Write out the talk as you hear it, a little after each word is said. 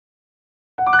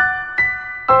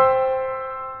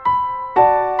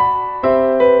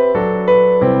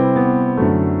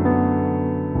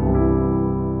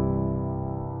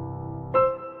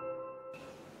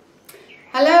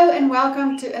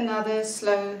welcome to another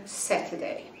Slow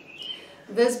Saturday.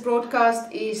 This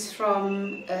broadcast is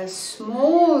from a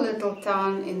small little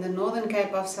town in the Northern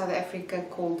Cape of South Africa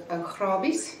called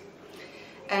Vacheche,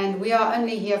 and we are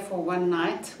only here for one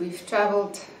night. We've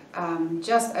travelled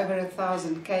just over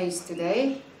 1,000 k's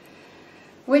today,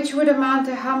 which would amount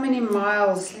to how many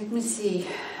miles? Let me see.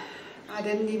 I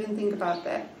didn't even think about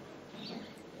that.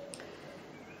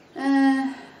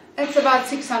 It's about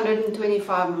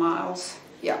 625 miles.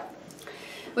 Yeah.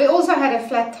 We also had a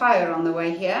flat tire on the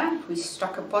way here. We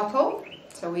struck a pothole,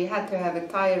 so we had to have a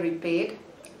tire repaired.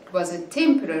 It was a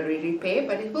temporary repair,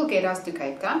 but it will get us to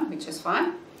Cape Town, which is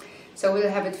fine. So we'll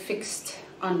have it fixed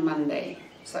on Monday.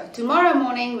 So tomorrow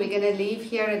morning we're going to leave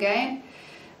here again,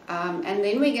 and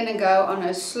then we're going to go on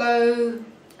a slow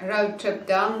road trip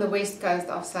down the west coast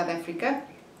of South Africa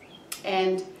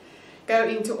and go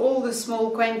into all the small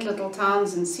quaint little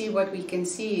towns and see what we can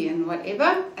see and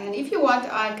whatever. And if you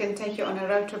want, I can take you on a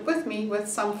road trip with me with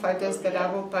some photos that I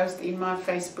will post in my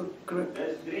Facebook group.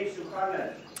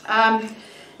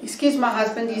 Excuse my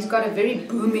husband, he's got a very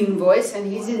booming voice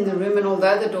and he's in the room, and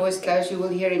although the door is closed you will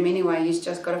hear him anyway. He's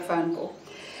just got a phone call.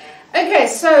 Okay,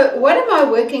 so what am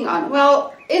I working on?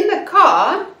 Well, in the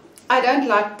car I don't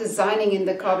like designing in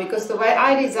the car, because the way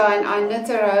I design, I knit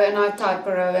a row and I type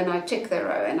a row and I check the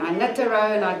row, and I knit a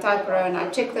row and I type a row and I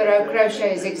check the row.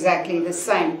 Crochet is exactly the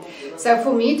same. So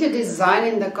for me to design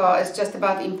in the car is just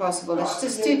about impossible. It's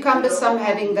just too cumbersome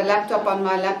having the laptop on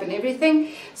my lap and everything.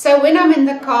 So when I'm in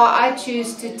the car, I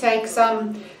choose to take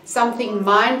something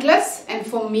mindless, and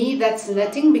for me that's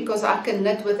knitting, because I can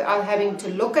knit without having to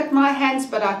look at my hands,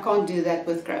 but I can't do that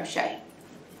with crochet.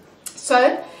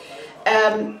 So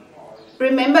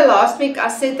remember last week I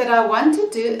said that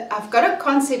I've got a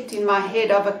concept in my head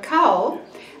of a cowl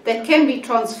that can be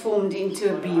transformed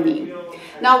into a beanie.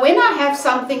 Now when I have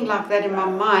something like that in my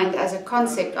mind as a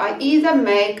concept, I either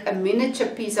make a miniature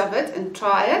piece of it and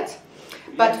try it,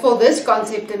 but for this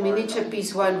concept a miniature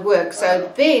piece won't work,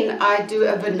 so then I do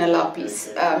a vanilla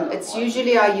piece. It's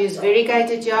usually I use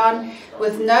variegated yarn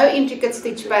with no intricate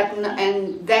stitch pattern,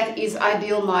 and that is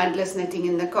ideal mindless knitting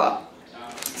in the car.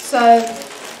 So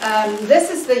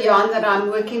this is the yarn that I'm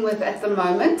working with at the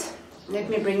moment. Let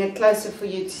me bring it closer for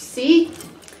you to see.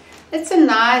 It's a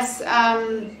nice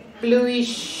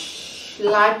bluish,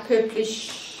 light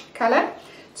purplish color.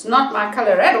 It's not my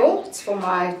color at all, it's for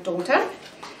my daughter.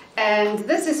 And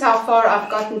this is how far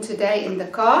I've gotten today in the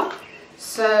car.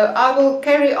 So I will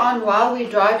carry on while we're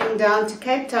driving down to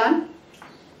Cape Town.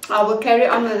 I will carry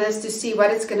on with this to see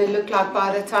what it's going to look like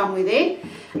by the time we're there.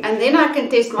 And then I can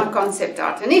test my concept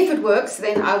out. And if it works,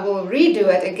 then I will redo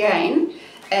it again.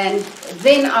 And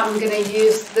then I'm going to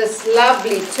use this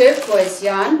lovely turquoise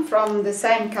yarn from the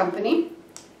same company.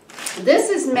 This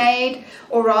is made,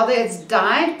 or rather it's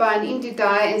dyed by an indie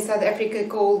dyer in South Africa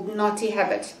called Naughty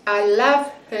Habit. I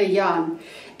love her yarn,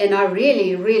 and I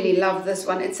really, really love this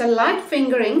one. It's a light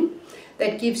fingering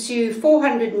that gives you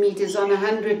 400 meters on a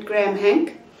 100 gram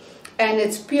hank. And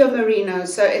it's pure merino,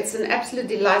 so it's an absolute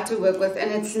delight to work with. And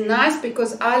it's nice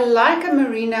because I like a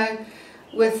merino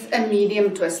with a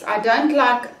medium twist. I don't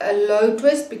like a low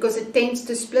twist because it tends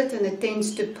to split and it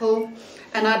tends to pull.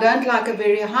 And I don't like a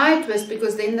very high twist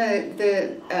because then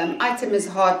the item is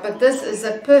hard. But this is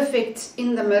a perfect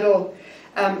in the middle.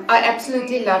 I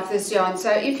absolutely love this yarn. So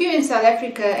if you're in South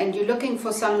Africa and you're looking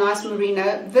for some nice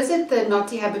merino, visit the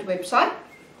Naughty Habit website.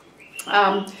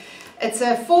 It's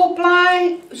a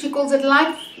 4-ply, she calls it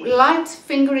light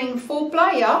fingering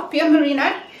 4-ply, yeah, pure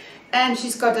merino, and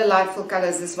she's got delightful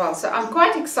colors as well. So I'm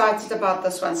quite excited about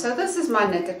this one. So this is my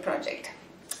knitted project.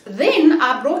 Then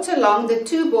I brought along the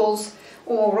 2 balls,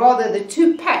 or rather the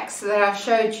 2 packs that I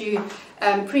showed you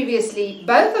previously.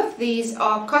 Both of these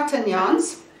are cotton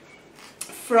yarns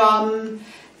from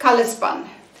Colorspun.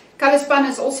 Colorspun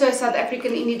is also a South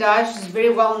African indie dyer. She's very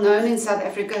well known in South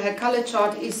Africa. Her color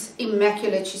chart is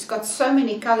immaculate. She's got so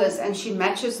many colors and she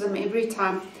matches them every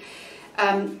time.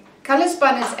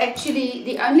 Colorspun is actually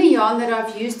the only yarn that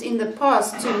I've used in the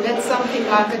past to knit something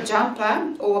like a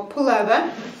jumper or a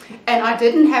pullover, and I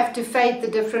didn't have to fade the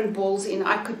different balls in.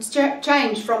 I could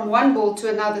change from one ball to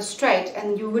another straight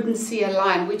and you wouldn't see a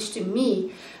line, which to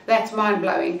me, that's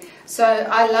mind-blowing. So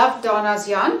I love Dana's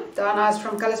yarn. Dana's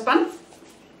from Colorspun.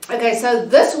 Okay, so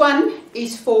this one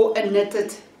is for a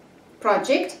knitted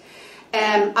project.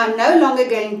 I'm no longer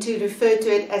going to refer to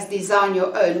it as design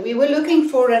your own. We were looking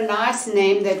for a nice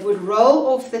name that would roll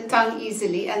off the tongue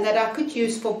easily and that I could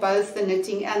use for both the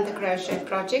knitting and the crochet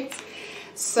projects.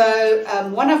 So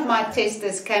one of my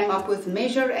testers came up with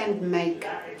measure and make,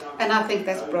 and I think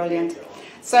that's brilliant.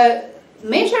 So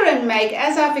measure and make,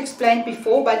 as I've explained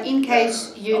before, but in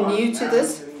case you're new to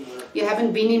this, you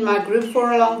haven't been in my group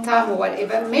for a long time or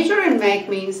whatever, measure and make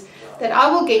means that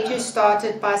I will get you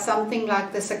started by something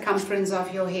like the circumference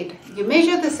of your head. You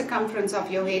measure the circumference of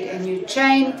your head and you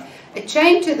chain a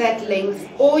chain to that length,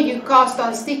 or you cast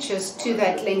on stitches to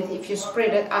that length if you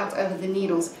spread it out over the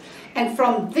needles. And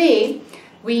from there,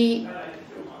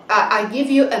 I give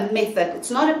you a method.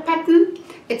 It's not a pattern.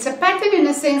 It's a pattern in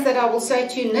a sense that I will say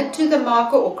to you, knit to the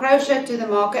marker or crochet to the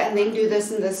marker and then do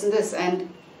this and this and this, and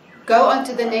go on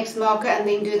to the next marker and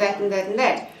then do that and that and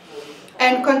that.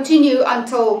 And continue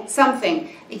until something.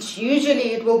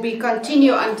 It will be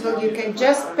continue until you can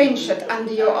just pinch it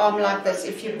under your arm like this.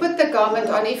 If you put the garment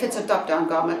on, if it's a top-down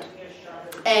garment,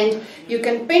 and you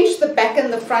can pinch the back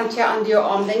and the front here under your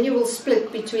arm, then you will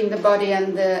split between the body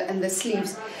and the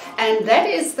sleeves. And that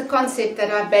is the concept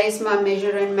that I base my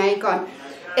measure and make on.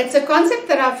 It's a concept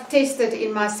that I've tested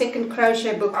in my second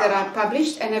crochet book that I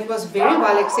published, and it was very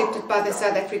well accepted by the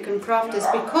South African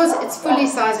crafters because it's fully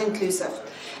size inclusive.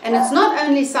 And it's not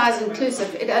only size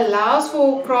inclusive, it allows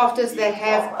for crafters that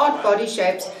have odd body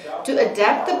shapes to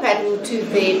adapt the pattern to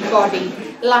their body,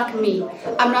 like me.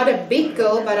 I'm not a big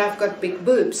girl, but I've got big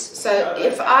boobs. So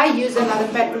if I use another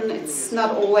pattern, it's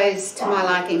not always to my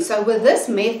liking. So with this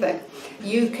method,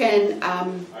 you can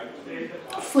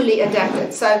fully adapt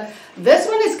it. So this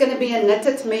one is going to be a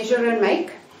knitted measure and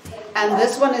make, and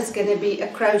this one is going to be a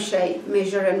crochet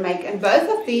measure and make, and both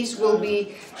of these will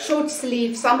be short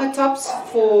sleeve summer tops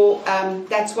for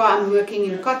that's why I'm working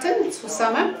in cotton. It's for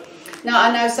summer. Now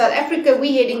I know South Africa,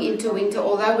 we're heading into winter,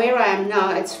 although where I am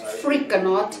now it's freaking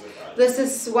hot. This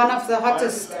is one of the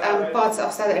hottest parts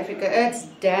of South Africa. It's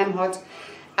damn hot.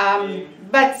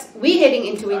 But we're heading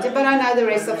into winter, but I know the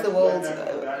rest of the world,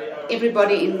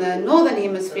 everybody in the northern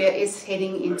hemisphere is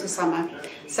heading into summer.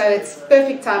 So it's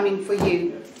perfect timing for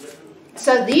you.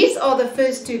 So these are the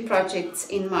first two projects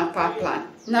in my pipeline.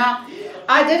 Now,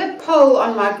 I did a poll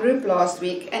on my group last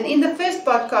week, and in the first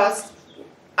podcast,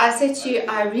 I said to you,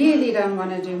 I really don't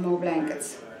want to do more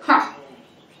blankets. Huh.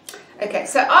 Okay,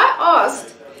 so I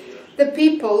asked the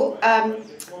people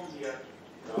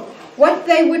what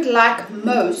they would like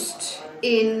most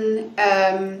in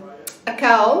a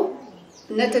cowl,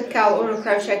 knitted cowl or a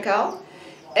crochet cowl,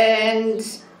 and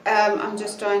I'm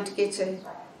just trying to get to...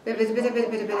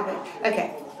 Okay,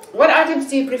 what items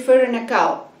do you prefer in a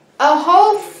cowl? A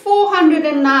whole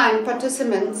 409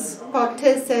 participants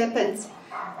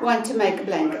want to make a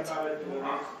blanket,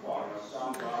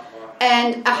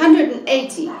 and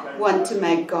 180 want to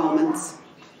make garments.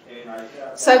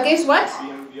 So guess what?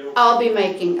 I'll be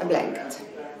making a blanket.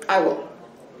 I will.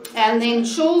 And then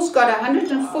Shawl's got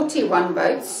 141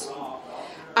 votes.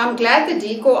 I'm glad the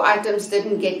decor items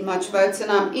didn't get much votes,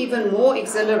 and I'm even more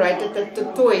exhilarated that the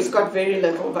toys got very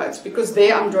little votes, because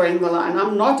there I'm drawing the line.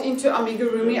 I'm not into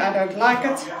amigurumi. I don't like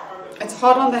it. It's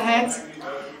hard on the hands.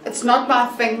 It's not my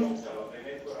thing.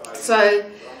 So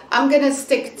I'm going to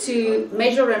stick to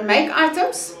measure and make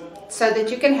items so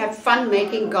that you can have fun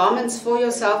making garments for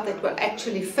yourself that will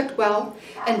actually fit well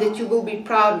and that you will be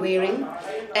proud wearing,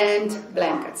 and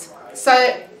blankets.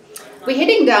 So we're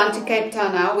heading down to Cape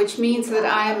Town now, which means that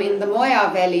I am in the Moya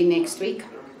Valley next week.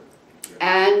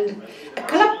 And a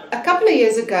couple of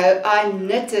years ago, I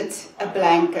knitted a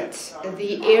blanket,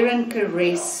 the Erin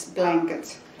Caress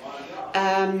blanket.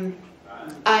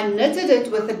 I knitted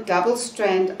it with a double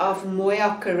strand of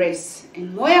Moya Caress.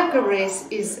 And Moya Caress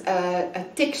is a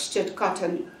textured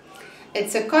cotton.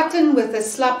 It's a cotton with a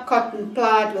slub cotton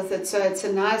plied with it, so it's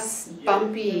a nice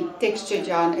bumpy textured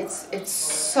yarn. It's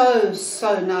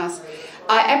so nice.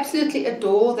 I absolutely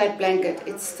adore that blanket.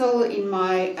 It's still in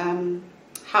my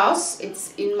house.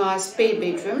 It's in my spare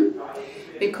bedroom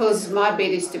because my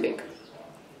bed is too big.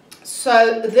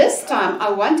 So this time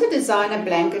I want to design a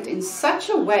blanket in such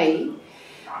a way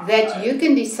that you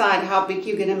can decide how big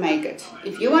you're going to make it.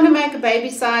 If you want to make a baby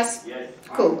size,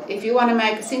 cool. If you want to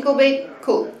make a single bed,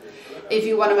 cool. If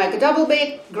you want to make a double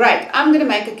bed, great. I'm going to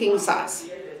make a king size.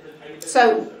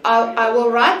 So I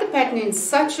will write the pattern in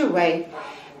such a way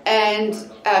and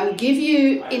give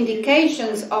you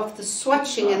indications of the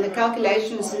swatching and the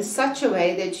calculations in such a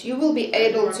way that you will be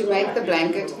able to make the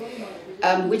blanket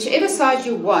whichever size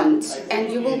you want,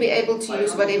 and you will be able to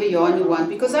use whatever yarn you want,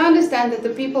 because I understand that the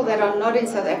people that are not in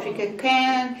South Africa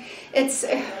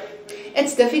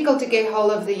it's difficult to get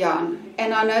hold of the yarn,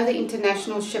 and I know the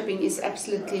international shipping is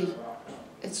absolutely,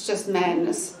 it's just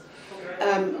madness.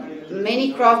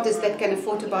 Many crafters that can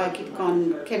afford to buy a kit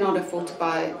cannot afford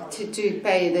to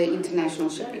pay the international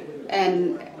shipping,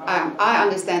 and I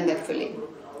understand that fully.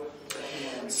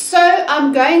 So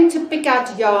I'm going to pick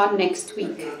out yarn next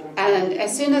week, and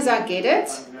as soon as I get it,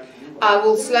 I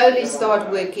will slowly start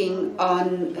working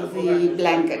on the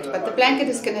blanket, but the blanket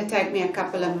is going to take me a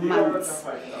couple of months.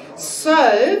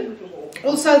 So,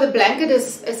 also the blanket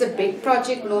is a big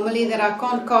project normally that I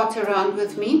can't cart around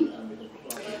with me.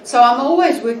 So I'm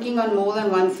always working on more than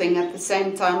one thing at the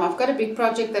same time. I've got a big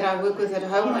project that I work with at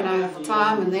home when I have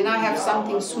time, and then I have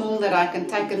something small that I can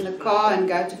take in the car and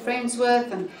go to friends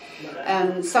with,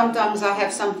 and sometimes I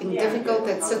have something difficult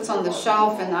that sits on the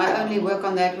shelf and I only work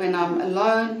on that when I'm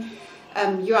alone.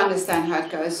 You understand how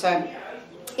it goes. So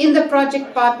in the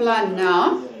project pipeline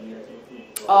now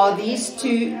are these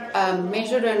two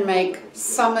measure and make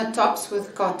summer tops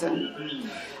with cotton,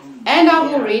 and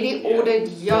I've already ordered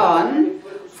yarn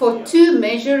for 2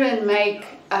 measure and make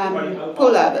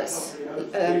pullovers,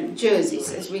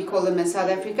 jerseys as we call them in South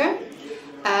Africa.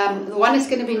 One is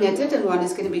going to be knitted and one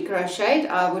is going to be crocheted.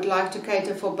 I would like to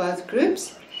cater for both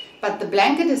groups, but the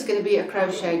blanket is going to be a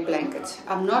crocheted blanket.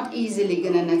 I'm not easily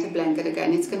going to knit a blanket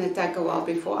again. It's going to take a while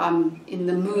before I'm in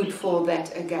the mood for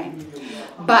that again.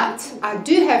 But I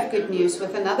do have good news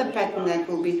with another pattern that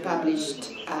will be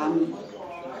published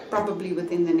probably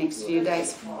within the next few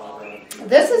days.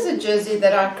 This is a jersey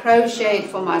that I crocheted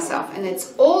for myself, and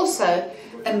it's also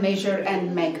a measure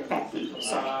and make pattern.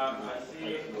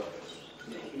 Sorry.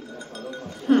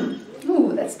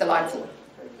 Ooh, that's delightful.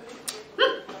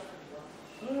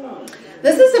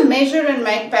 This is a measure and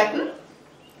make pattern.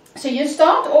 So you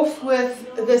start off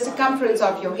with the circumference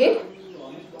of your head,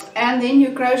 and then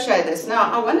you crochet this. Now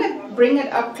I want to bring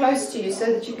it up close to you so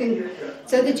that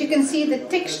you can see the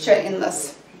texture in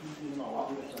this.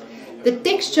 The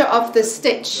texture of the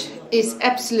stitch is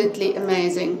absolutely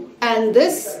amazing, and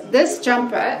this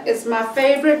jumper is my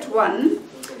favorite one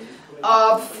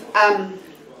of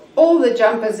all the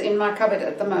jumpers in my cupboard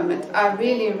at the moment. I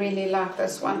really like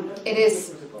this one.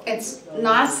 It's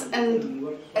nice, and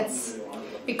it's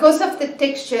because of the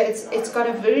texture. It's got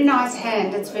a very nice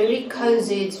hand. It's very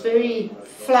cozy. It's very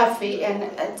fluffy, and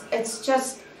it's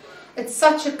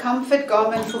such a comfort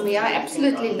garment for me. I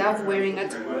absolutely love wearing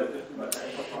it.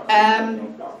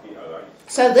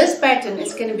 So this pattern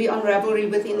is going to be on Ravelry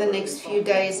within the next few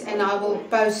days, and I will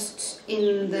post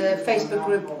in the Facebook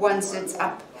group once it's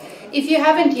up. If you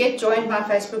haven't yet joined my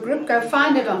Facebook group, go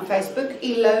find it on Facebook,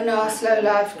 Ilona Slow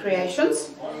Life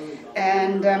Creations.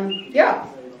 And yeah,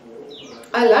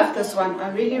 I love this one. I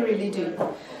really do.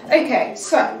 Okay,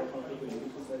 so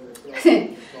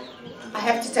I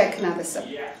have to take another sip.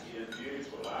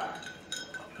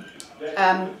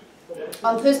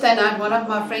 On Thursday night, one of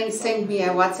my friends sent me a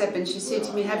WhatsApp, and she said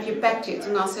to me, "Have you packed it?"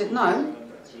 And I said, "No,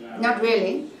 not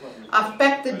really. I've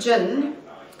packed the gin,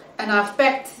 and I've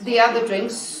packed the other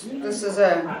drinks." This is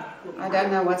I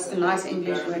don't know what's the nice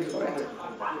English word for it.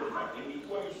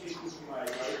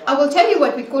 I will tell you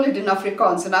what we call it in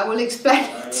Afrikaans, and I will explain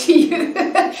it to you,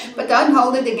 but don't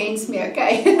hold it against me,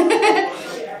 okay?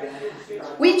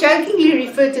 We jokingly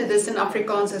refer to this in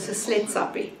Afrikaans as a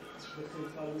sletsappie.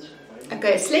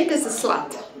 Okay, a slet is a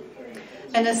slut,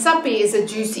 and a sappie is a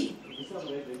juicy.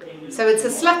 So it's a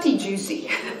slutty juicy.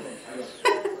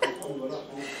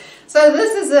 So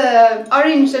this is a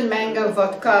orange and mango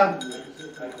vodka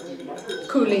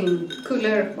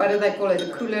cooler, what do they call it, a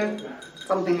cooler,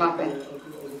 something like that.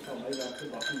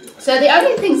 So the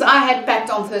only things I had packed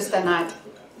on Thursday night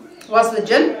was the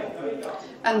gin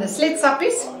and the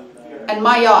sletsappies and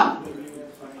my yarn.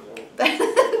 The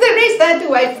rest I had to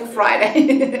wait for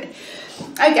Friday.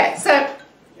 Okay, so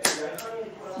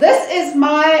this is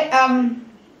my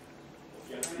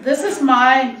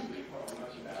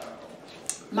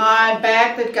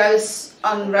bag that goes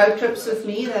on road trips with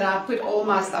me, that I put all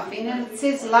my stuff in, and it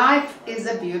says life is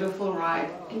a beautiful ride.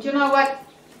 And you know what?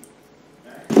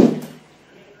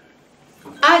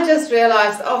 I just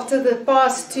realized after the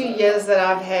past 2 years that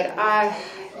I've had,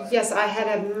 yes, I had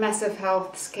a massive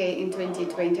health scare in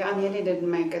 2020. I nearly didn't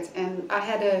make it, and I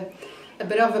had a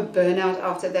bit of a burnout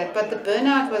after that. But the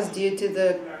burnout was due to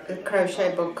the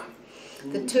crochet book,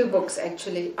 the 2 books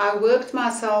actually. I worked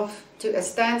myself to a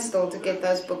standstill to get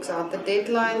those books out. The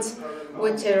deadlines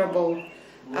were terrible.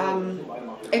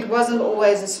 It wasn't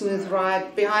always a smooth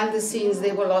ride. Behind the scenes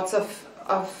there were lots of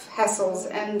hassles,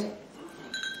 and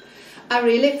I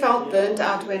really felt burnt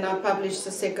out when I published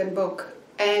the 2nd book.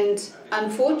 And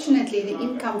unfortunately the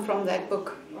income from that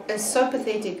book is so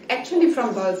pathetic, actually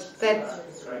from both, that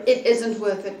it isn't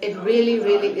worth it. It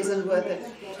really isn't worth it.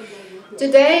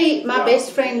 Today my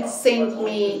best friend sent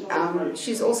me,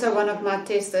 she's also one of my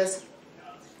testers,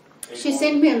 she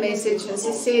sent me a message and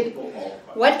she said,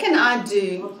 "What can I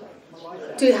do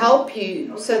to help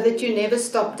you so that you never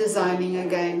stop designing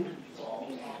again?"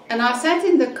 And I sat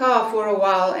in the car for a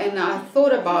while and I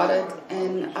thought about it,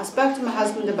 and I spoke to my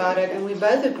husband about it, and we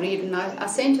both agreed, and I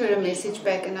sent her a message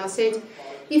back and I said,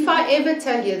 if I ever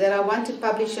tell you that I want to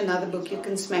publish another book, you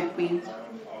can smack me.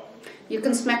 You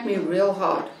can smack me real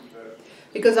hard,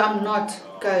 because I'm not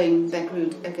going that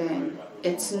route again.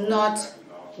 It's not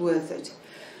worth it.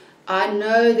 I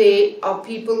know there are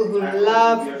people who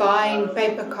love buying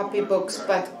paper copy books,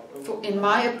 but in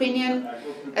my opinion,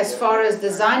 as far as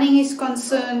designing is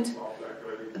concerned,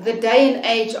 the day and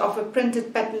age of a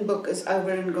printed pattern book is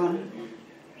over and gone.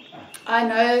 I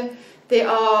know there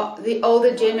are the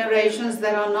older generations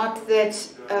that are not that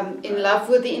in love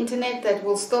with the internet, that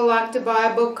will still like to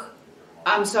buy a book.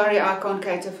 I'm sorry, I can't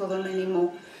cater for them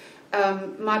anymore.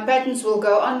 My patterns will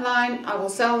go online, I will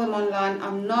sell them online.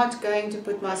 I'm not going to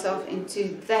put myself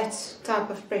into that type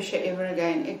of pressure ever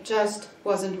again. It just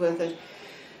wasn't worth it.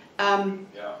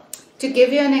 To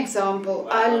give you an example,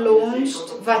 I launched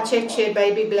Vacheche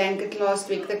baby blanket last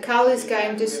week. The cull is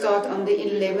going to start on the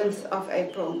 11th of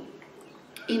April.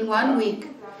 In 1 week,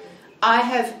 I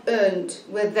have earned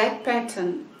with that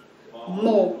pattern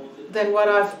more than what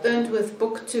I've earned with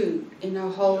book 2 in a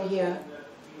whole year.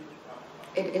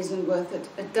 It isn't worth it.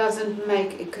 It doesn't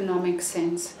make economic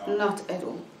sense, not at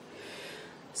all.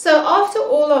 So after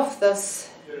all of this,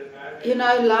 you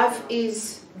know, life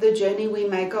is the journey we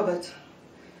make of it.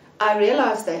 I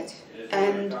realize that,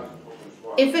 and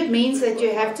if it means that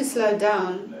you have to slow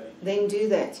down, then do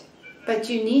that. But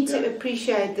you need to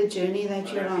appreciate the journey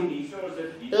that you're on.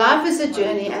 Life is a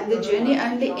journey, and the journey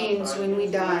only ends when we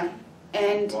die.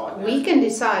 And we can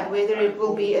decide whether it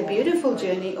will be a beautiful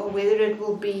journey or whether it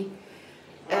will be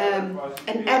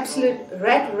an absolute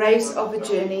rat race of a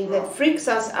journey that freaks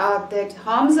us out, that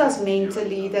harms us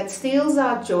mentally, that steals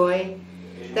our joy,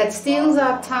 that steals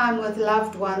our time with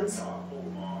loved ones.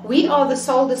 We are the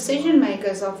sole decision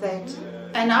makers of that.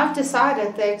 And I've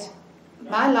decided that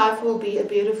my life will be a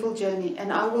beautiful journey,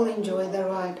 and I will enjoy the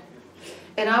ride.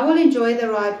 And I will enjoy the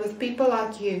ride with people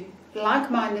like you,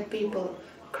 like-minded people,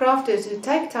 crafters who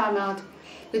take time out,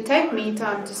 who take me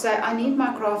time to say, I need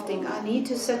my crafting, I need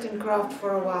to sit and craft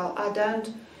for a while. I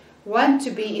don't want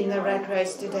to be in the rat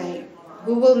race today.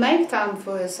 Who will make time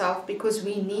for herself, because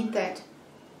we need that.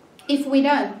 If we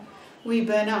don't, we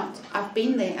burn out. I've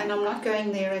been there and I'm not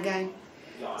going there again.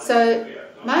 So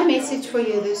my message for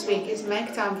you this week is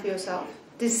make time for yourself.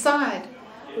 Decide,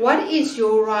 what is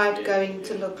your ride going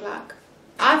to look like?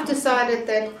 I've decided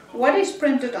that what is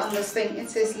printed on this thing,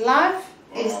 it says life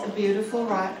is a beautiful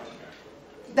ride.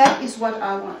 That is what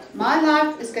I want. My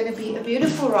life is going to be a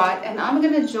beautiful ride, and I'm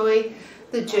going to enjoy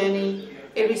the journey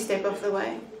every step of the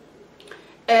way.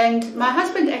 And my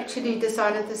husband actually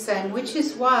decided the same, which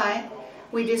is why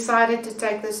we decided to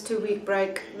take this 2-week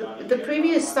break. The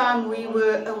previous time we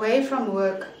were away from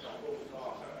work,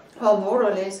 well, more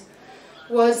or less,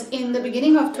 was in the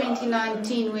beginning of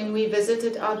 2019 when we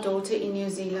visited our daughter in New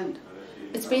Zealand.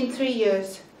 It's been 3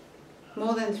 years,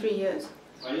 more than 3 years.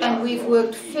 And we've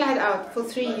worked flat out for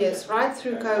 3 years, right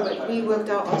through COVID. We worked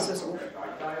our asses off.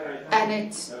 And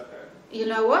it's, you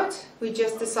know what? We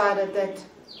just decided that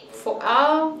for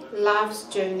our life's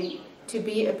journey to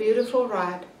be a beautiful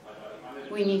ride,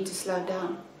 we need to slow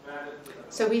down.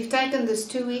 So we've taken this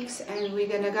 2 weeks, and we're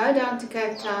going to go down to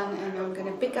Cape Town, and I'm going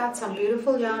to pick out some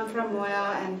beautiful yarn from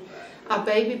Moya, and our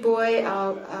baby boy,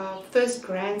 our first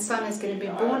grandson, is going to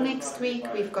be born next week.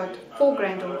 We've got 4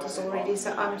 granddaughters already,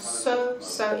 so I'm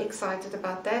so excited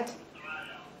about that.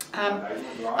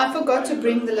 I forgot to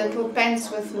bring the little pants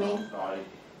with me.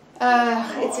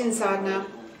 It's inside now.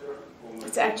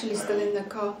 It's actually still in the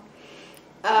car.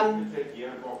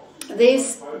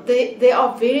 There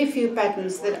are very few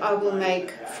patterns that I will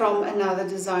make from another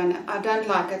designer. I don't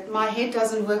like it. My head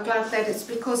doesn't work like that. It's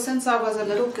because since I was a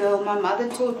little girl, my mother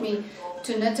taught me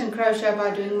to knit and crochet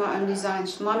by doing my own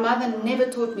designs. My mother never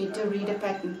taught me to read a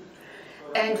pattern.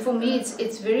 And for me,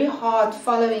 it's very hard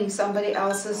following somebody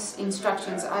else's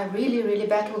instructions. I really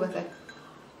battle with it.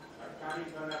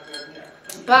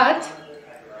 But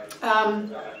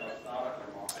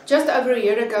just over a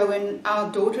year ago, when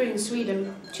our daughter in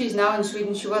Sweden, she's now in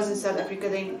Sweden, she was in South Africa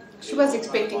then, she was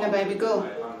expecting a baby girl.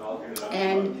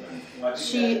 And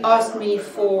she asked me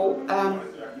for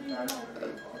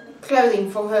clothing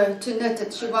for her to knit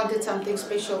it. She wanted something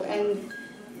special. And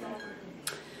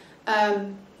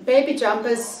baby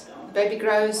jumpers, baby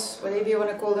grows, whatever you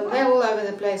want to call them, they're all over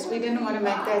the place. We didn't want to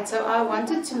make that. So I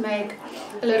wanted to make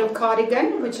a little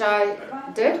cardigan, which I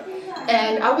did.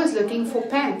 And I was looking for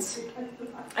pants.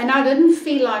 And I didn't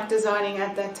feel like designing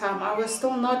at that time. I was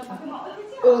still not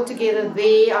all together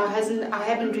there. I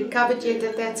haven't recovered yet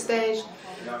at that stage.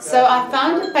 So I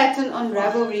found a pattern on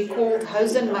Ravelry called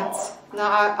Hosenmats.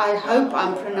 Now I hope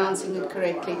I'm pronouncing it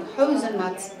correctly.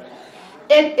 Hosenmats.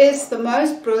 It is the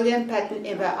most brilliant pattern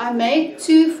ever. I made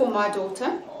 2 for my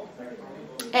daughter,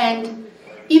 and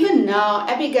even now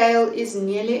Abigail is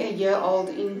nearly a year old.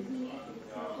 In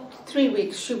 3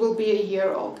 weeks she will be a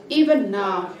year old. Even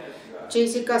now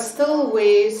Jessica still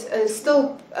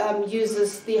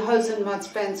uses the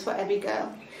Hosenmats pants for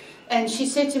Abigail. And she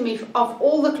said to me, of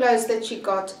all the clothes that she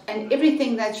got and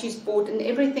everything that she's bought and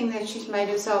everything that she's made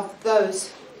herself,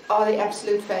 those are the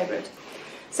absolute favorite.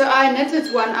 So I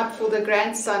knitted one up for the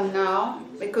grandson now,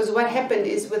 because what happened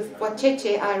is with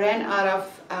Vacheche I ran out of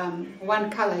one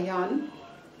color yarn.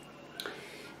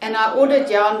 And I ordered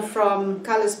yarn from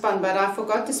Colorspun, but I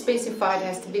forgot to specify it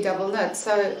has to be double knit.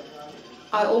 So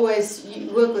I always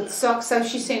work with socks, so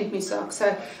she sent me socks.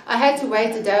 So I had to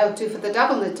wait a day or 2 for the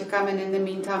double knit to come in the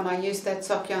meantime I used that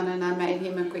sock yarn and I made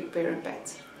him a quick pair of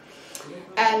pants.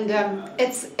 And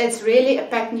it's really a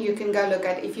pattern you can go look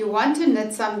at. If you want to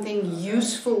knit something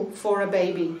useful for a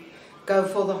baby, go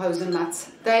for the Hosenmats.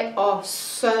 They are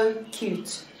so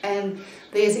cute and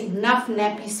there's enough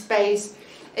nappy space.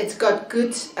 It's got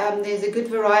good, there's a good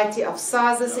variety of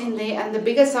sizes in there, and the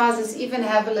bigger sizes even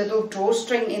have a little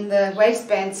drawstring in the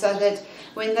waistband so that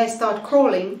when they start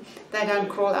crawling, they don't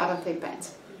crawl out of their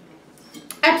pants.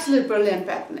 Absolute brilliant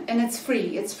pattern, and it's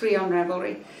free on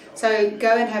Ravelry. So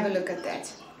go and have a look at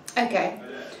that. Okay,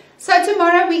 so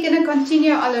tomorrow we're going to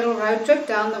continue our little road trip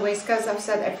down the west coast of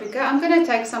South Africa. I'm going to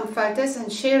take some photos and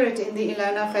share it in the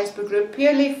Ilona Facebook group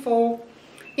purely for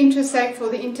interest sake for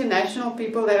the international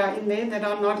people that are in there that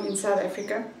are not in South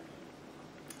Africa.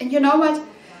 And you know what?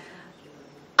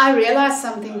 I realized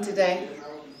something today.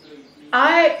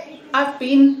 I've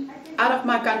been out of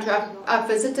my country. I've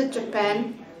visited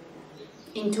Japan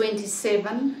in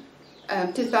 2007.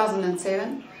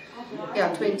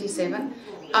 Yeah, 27.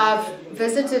 I've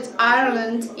visited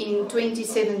Ireland in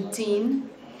 2017.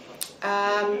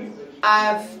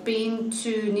 I've been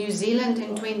to New Zealand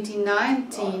in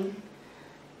 2019.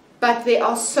 But there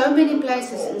are so many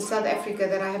places in South Africa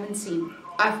that I haven't seen.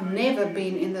 I've never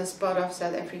been in this part of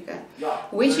South Africa,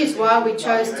 which is why we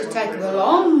chose to take the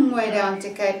long way down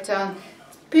to Cape Town,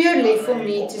 purely for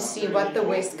me to see what the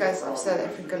west coast of South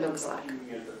Africa looks like.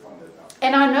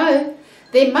 And I know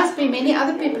there must be many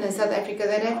other people in South Africa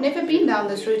that have never been down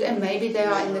this route, and maybe they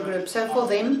are in the group. So for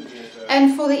them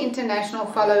and for the international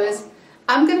followers,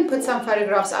 I'm going to put some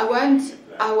photographs. I won't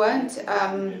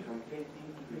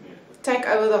take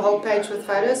over the whole page with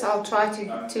photos. I'll try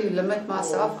to limit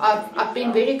myself. I've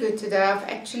been very good today. I've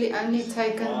actually only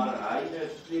taken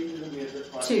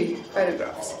 2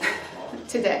 photographs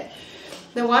today.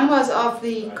 The one was of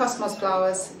the cosmos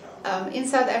flowers. In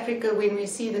South Africa, when we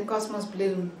see the cosmos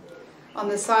bloom on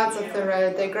the sides of the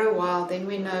road, they grow wild, then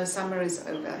we know summer is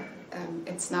over.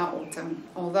 It's now autumn.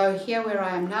 Although here where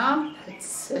I am now, it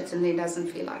certainly doesn't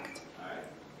feel like it.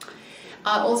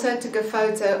 I also took a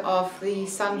photo of the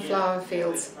sunflower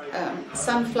fields.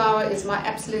 Sunflower is my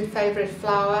absolute favorite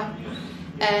flower,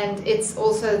 and it's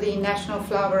also the national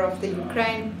flower of the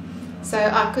Ukraine. So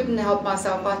I couldn't help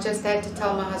myself. I just had to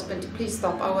tell my husband to please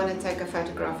stop. I want to take a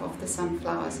photograph of the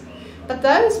sunflowers. But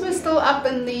those were still up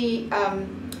in the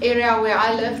area where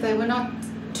I live. They were not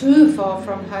too far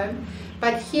from home.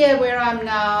 But here where I'm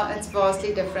now, it's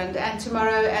vastly different. And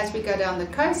tomorrow, as we go down the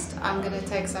coast, I'm going to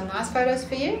take some nice photos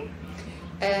for you.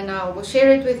 And I will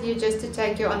share it with you just to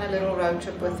take you on a little road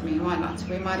trip with me. Why not?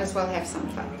 We might as well have some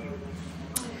fun.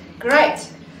 Great.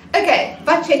 Okay,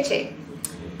 Vacheche.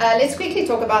 Let's quickly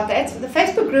talk about that. The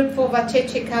Facebook group for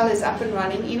Vacheche Cal is up and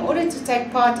running. In order to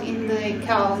take part in the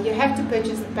Cal, you have to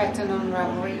purchase the pattern on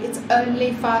Ravelry. It's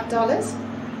only $5.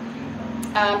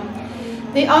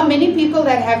 There are many people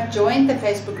that have joined the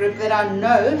Facebook group that I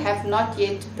know have not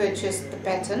yet purchased the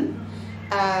pattern.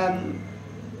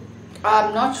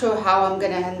 I'm not sure how I'm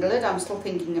going to handle it. I'm still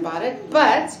thinking about it.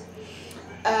 But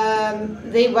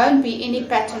there won't be any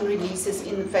pattern releases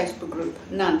in the Facebook group.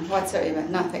 None whatsoever.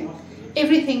 Nothing.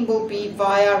 Everything will be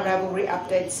via Ravelry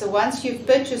updates. So once you've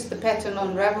purchased the pattern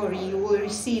on Ravelry, you will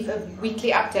receive a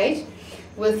weekly update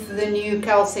with the new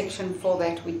Cal section for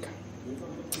that week.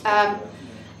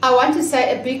 I want to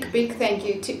say a big thank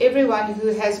you to everyone who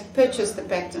has purchased the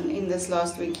pattern in this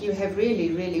last week. You have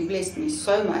really blessed me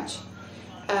so much.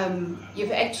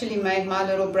 You've actually made my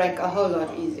little break a whole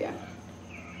lot easier.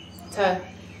 So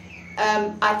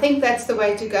I think that's the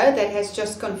way to go. That has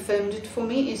just confirmed it for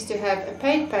me, is to have a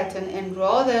paid pattern and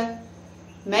rather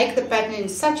make the pattern in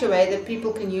such a way that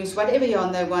people can use whatever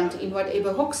yarn they want in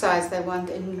whatever hook size they want,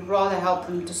 and rather help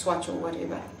them to swatch or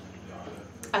whatever.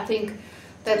 I think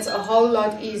that's a whole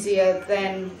lot easier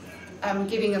than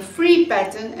giving a free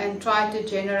pattern and try to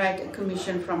generate a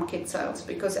commission from kit sales,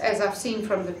 because as I've seen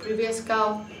from the previous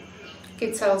gal,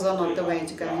 kit sales are not the way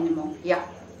to go anymore. Yeah.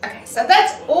 Okay, so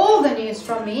that's all the news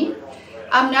from me.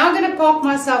 I'm now going to park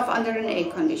myself under an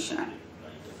air conditioner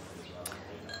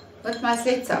with my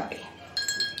setsapi.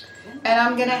 And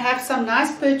I'm going to have some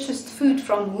nice purchased food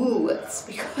from Woolworths,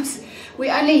 because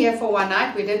we're only here for one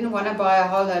night. We didn't want to buy a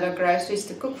whole load of groceries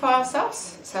to cook for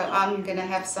ourselves. So I'm going to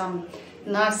have some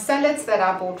nice salads that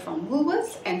I bought from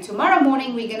Woolworths. And tomorrow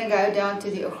morning we're going to go down to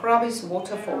the Ugrabis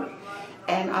waterfall.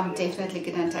 And I'm definitely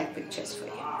going to take pictures for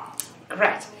you.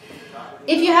 Great.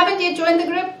 If you haven't yet joined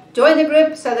the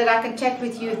group so that I can chat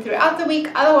with you throughout the week.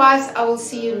 Otherwise, I will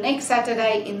see you next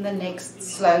Saturday in the next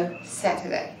Slow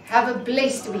Saturday. Have a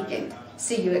blessed weekend.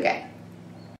 See you again.